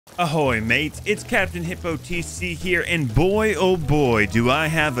Ahoy mates, it's Captain HitboTC here, and boy oh boy do I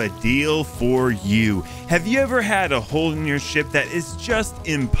have a deal for you. Have you ever had a hole in your ship that is just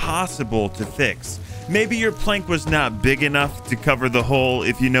impossible to fix? Maybe your plank was not big enough to cover the hole,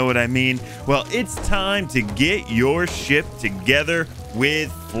 if you know what I mean. Well, it's time to get your ship together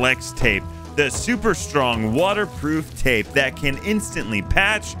with Flex Tape, the super strong waterproof tape that can instantly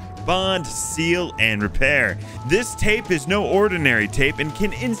patch, bond, seal, and repair. This tape is no ordinary tape and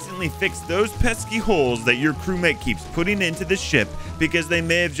can instantly fix those pesky holes that your crewmate keeps putting into the ship because they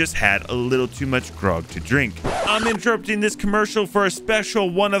may have just had a little too much grog to drink. I'm interrupting this commercial for a special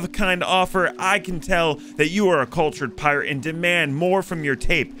one-of-a-kind offer. I can tell that you are a cultured pirate and demand more from your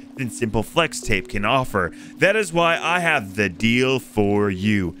tape than simple Flex Tape can offer. That is why I have the deal for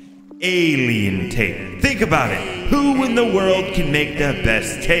you. Alien tape. Think about it. Who in the world can make the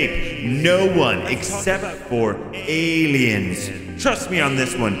best tape? No one except for aliens. Trust me on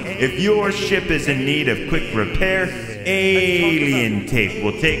this one. If your ship is in need of quick repair, alien tape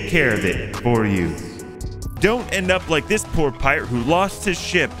will take care of it for you. Don't end up like this poor pirate who lost his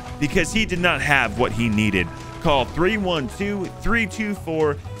ship because he did not have what he needed. Call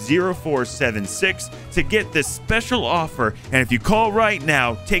 312-324-0476 to get this special offer, and if you call right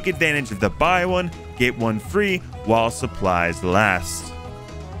now, take advantage of the buy one, get one free while supplies last.